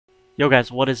Yo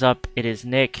guys, what is up? It is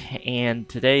Nick, and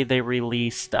today they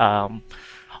released all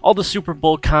the Super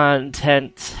Bowl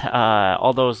content.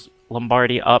 All those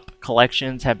Lombardi Up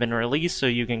collections have been released, so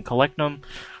you can collect them.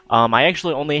 I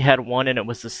actually only had one, and it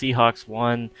was the Seahawks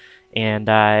one, and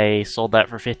I sold that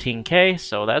for 15K,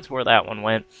 so that's where that one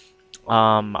went.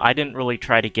 I didn't really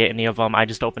try to get any of them. I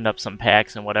just opened up some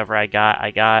packs, and whatever I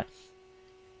got.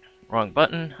 Wrong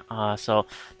button. So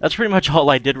that's pretty much all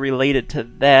I did related to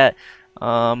that.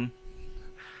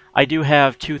 I do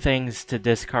have two things to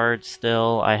discard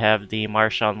still. I have the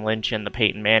Marshawn Lynch and the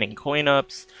Peyton Manning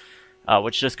coin-ups,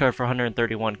 which discard for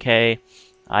 131K.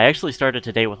 I actually started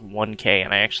today with 1K,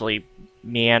 and I actually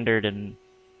meandered and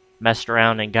messed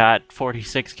around and got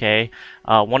 46K.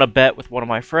 Won a bet with one of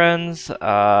my friends.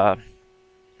 Let's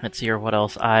see here, what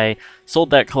else? I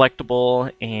sold that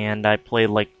collectible, and I played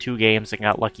like 2 games and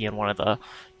got lucky in one of the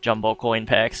jumbo coin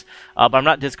packs. But I'm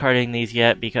not discarding these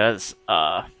yet because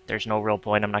there's no real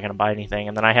point. I'm not going to buy anything.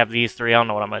 And then I have these 3. I don't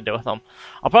know what I'm going to do with them.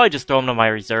 I'll probably just throw them to my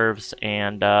reserves,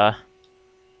 and I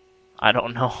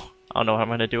don't know. I don't know what I'm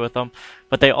going to do with them.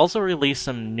 But they also released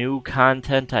some new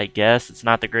content, I guess. It's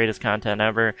not the greatest content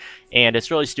ever. And it's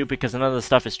really stupid because none of the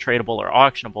stuff is tradable or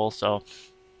auctionable, so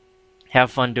have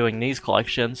fun doing these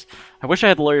collections. I wish I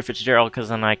had the Larry Fitzgerald because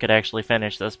then I could actually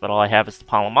finish this, but all I have is the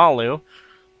Palomalu. I'm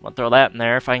going to throw that in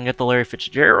there. If I can get the Larry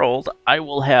Fitzgerald, I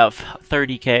will have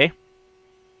 30K.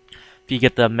 If you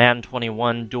get the Madden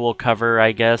 21 dual cover,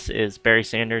 I guess, is Barry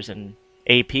Sanders and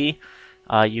AP,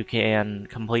 you can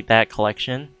complete that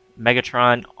collection.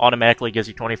 Megatron automatically gives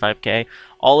you 25K.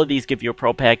 All of these give you a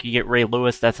pro pack. You get Ray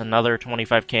Lewis, that's another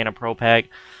 25K in a pro pack.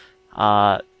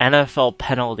 NFL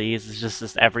penalties is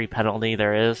just every penalty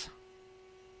there is.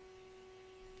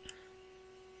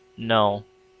 No.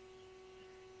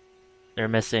 They're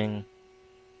missing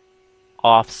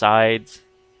offsides.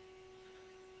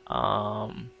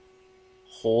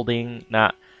 Holding, no,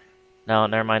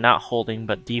 never mind, not holding,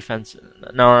 but defense.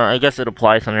 No, I guess it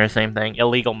applies under the same thing.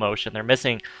 Illegal motion.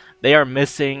 They are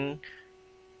missing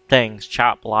things.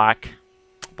 Chop block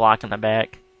in the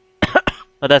back.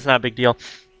 But that's not a big deal.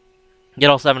 Get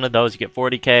all 7 of those, you get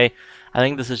 40K. I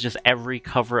think this is just every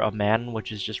cover of Madden,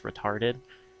 which is just retarded.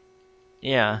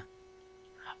 Yeah.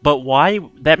 But why?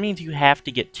 That means you have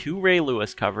to get 2 Ray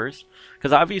Lewis covers,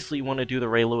 because obviously you want to do the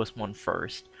Ray Lewis one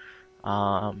first.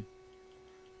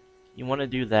 You want to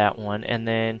do that one, and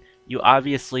then you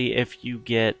obviously, if you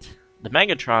get the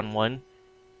Megatron one,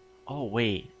 oh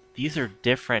wait, these are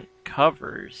different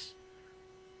covers.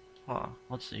 Huh,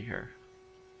 let's see here.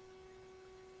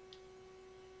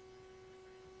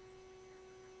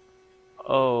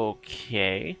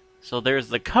 Okay, so there's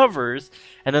the covers,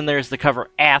 and then there's the cover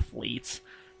athletes.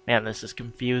 Man, this is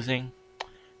confusing.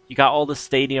 You got all the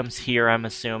stadiums here, I'm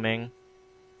assuming.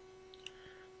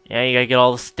 Yeah, you gotta get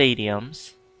all the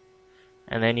stadiums.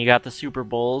 And then you got the Super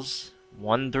Bowls,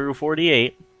 1 through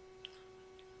 48.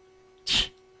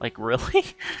 Like, really?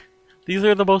 These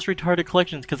are the most retarded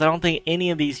collections, because I don't think any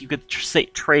of these you could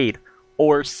trade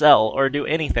or sell or do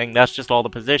anything. That's just all the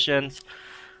positions.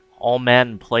 All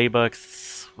Madden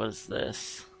playbooks. What is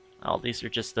this? Oh, these are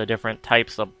just the different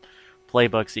types of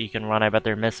playbooks that you can run. I bet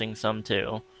they're missing some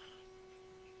too.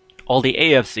 All the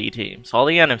AFC teams, all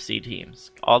the NFC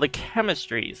teams, all the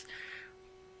chemistries,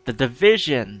 the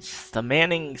divisions, the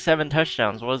Manning 7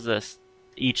 touchdowns. What is this?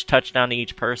 Each touchdown to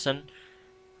each person.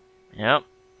 Yep.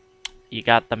 You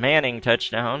got the Manning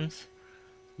touchdowns.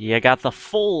 You got the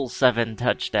full 7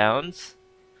 touchdowns.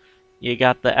 You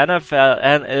got the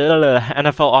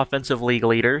NFL Offensive League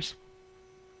leaders.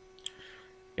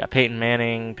 You got Peyton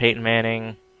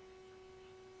Manning,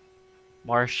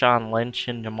 Marshawn Lynch,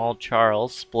 and Jamal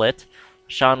Charles split.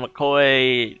 Sean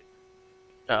McCoy,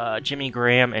 Jimmy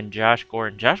Graham, and Josh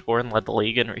Gordon. Josh Gordon led the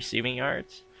league in receiving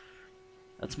yards.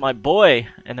 That's my boy.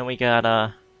 And then we got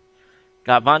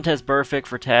Vontaze Burfict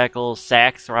for tackles,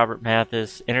 sacks, Robert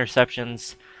Mathis,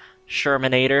 interceptions,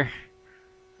 Shermanator.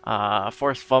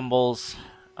 Forced fumbles,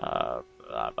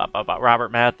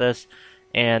 Robert Mathis,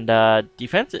 and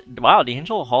defense. Wow,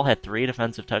 D'Angelo Hall had 3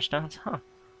 defensive touchdowns. Huh?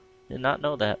 Did not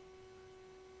know that.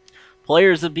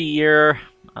 Players of the year,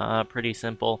 pretty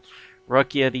simple.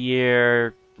 Rookie of the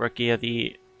year,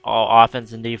 all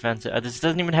offense and defense. This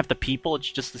doesn't even have the people. It's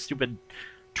just the stupid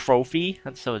trophy.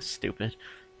 That's so stupid.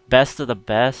 Best of the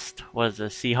best was the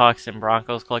Seahawks and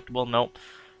Broncos collectible. Nope.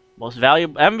 Most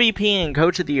valuable MVP and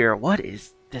Coach of the Year. What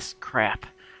is this crap?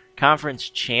 Conference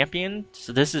champion?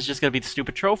 So this is just going to be the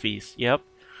stupid trophies. Yep.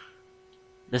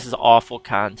 This is awful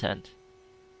content.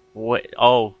 What?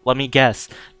 Oh, let me guess.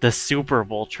 The Super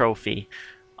Bowl trophy.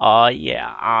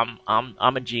 Yeah,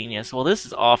 I'm a genius. Well, this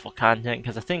is awful content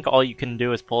because I think all you can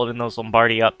do is pull it in those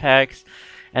Lombardi up packs,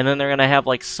 and then they're gonna have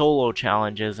like solo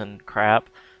challenges and crap.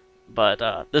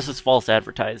 But this is false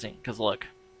advertising because look,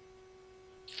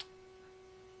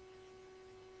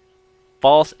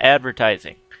 false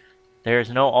advertising.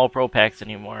 There's no All Pro packs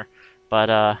anymore.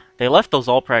 But they left those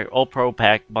All Pro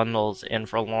pack bundles in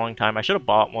for a long time. I should have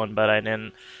bought one, but I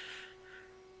didn't.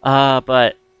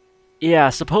 But yeah,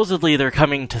 supposedly they're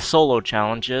coming to solo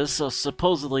challenges. So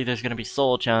supposedly there's going to be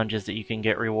solo challenges that you can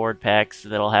get reward packs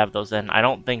that'll have those in. I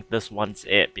don't think this one's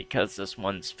it because this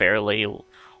one's fairly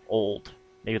old.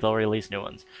 Maybe they'll release new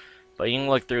ones. But you can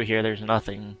look through here. There's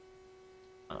nothing.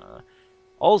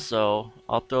 Also,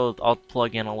 I'll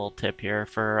plug in a little tip here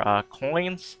for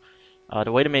coins.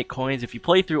 The way to make coins, if you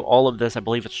play through all of this, I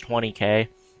believe it's 20k.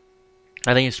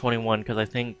 I think it's 21 because I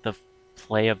think the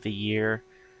play of the year,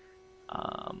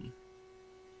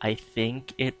 I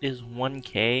think it is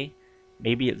 1k.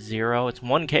 Maybe it's 0. It's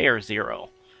 1k or 0.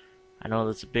 I know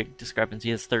that's a big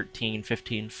discrepancy. It's 13,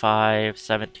 15, 5,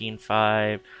 17,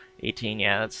 5, 18.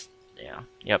 Yeah, that's, yeah.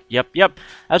 Yep.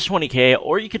 That's 20k.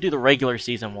 Or you could do the regular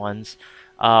season ones,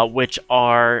 which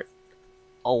are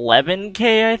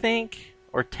 11k, I think.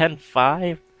 Or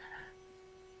 10.5.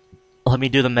 Let me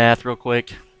do the math real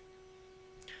quick.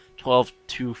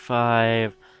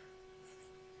 12.25,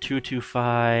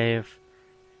 2.25,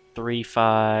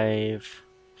 3.5,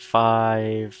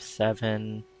 5,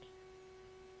 7,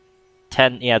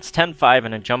 10. Yeah, it's 10.5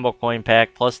 in a jumbo coin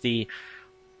pack plus the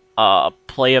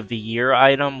play of the year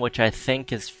item, which I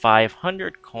think is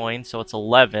 500 coins. So it's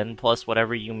 11 plus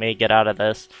whatever you may get out of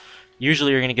this.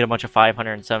 Usually you're going to get a bunch of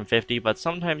 500 and 750, but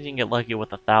sometimes you can get lucky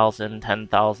with 1,000,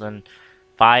 10,000,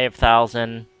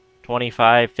 5,000,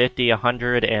 25, 50,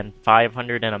 100, and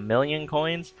 500 and a million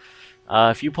coins.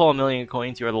 If you pull a million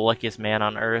coins, you are the luckiest man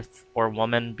on earth or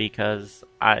woman because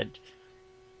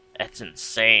it's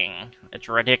insane. It's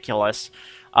ridiculous.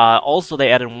 Also,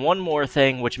 they added one more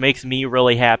thing, which makes me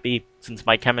really happy since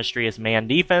my chemistry is man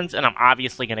defense, and I'm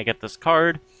obviously going to get this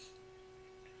card.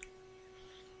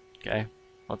 Okay.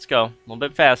 Let's go. A little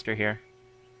bit faster here.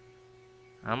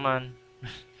 Come on.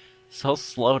 So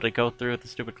slow to go through the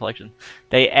stupid collection.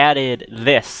 They added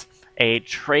this. A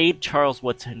trade Charles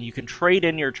Woodson. You can trade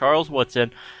in your Charles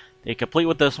Woodson. They complete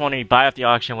with this one and you buy off the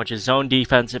auction, which is zone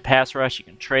defense and pass rush. You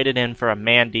can trade it in for a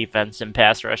man defense and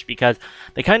pass rush because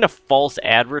they kind of false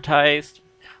advertised,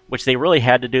 which they really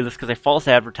had to do this because they false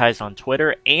advertised on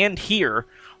Twitter and here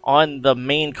on the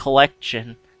main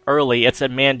collection early. It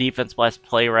said man defense plus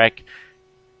play rec.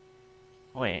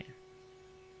 Wait.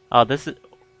 Oh, this is...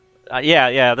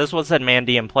 yeah, this one said man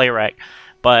D and play rec,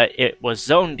 but it was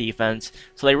zone defense,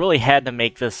 so they really had to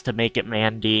make this to make it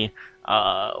man D,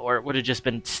 or it would have just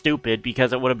been stupid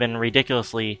because it would have been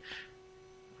ridiculously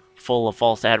full of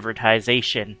false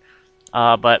advertisation.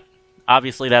 But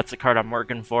obviously that's the card I'm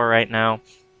working for right now.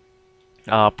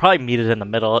 Probably meet it in the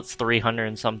middle. It's 300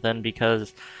 and something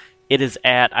because it is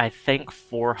at, I think,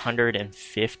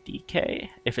 450k.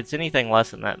 If it's anything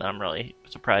less than that, then I'm really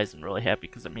surprised and really happy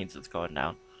because it means it's going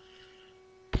down.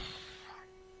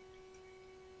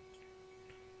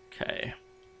 Okay.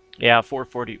 Yeah,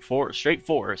 444. Straight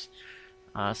fours.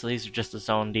 So these are just the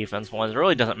zone defense ones. It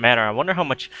really doesn't matter. I wonder how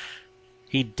much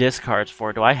he discards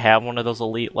for. Do I have one of those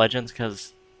elite legends?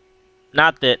 Because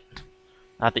not that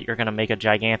you're going to make a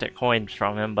gigantic coin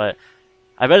from him, but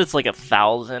I bet it's like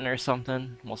 1,000 or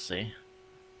something. We'll see.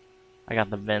 I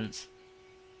got the Vince.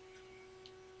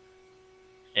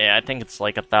 Yeah, I think it's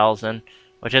like 1,000,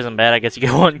 which isn't bad. I guess you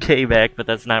get 1k back, but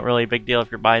that's not really a big deal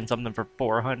if you're buying something for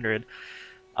 400.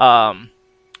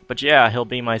 But yeah, he'll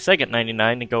be my second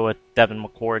 99 to go with Devin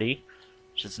McCourty,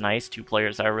 which is nice. Two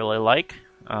players I really like.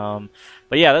 But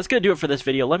yeah, that's gonna do it for this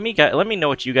video. Let me know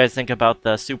what you guys think about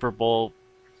the Super Bowl.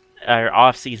 Or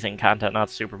off-season content,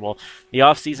 not Super Bowl. The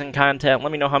off-season content.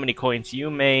 Let me know how many coins you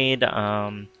made.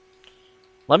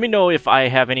 Let me know if I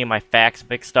have any of my facts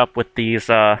mixed up with these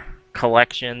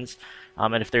collections.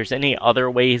 And if there's any other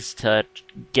ways to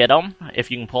get them. If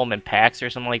you can pull them in packs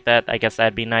or something like that, I guess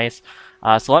that'd be nice.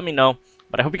 So let me know.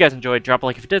 But I hope you guys enjoyed. Drop a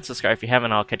like if you did, subscribe if you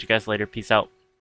haven't. I'll catch you guys later. Peace out.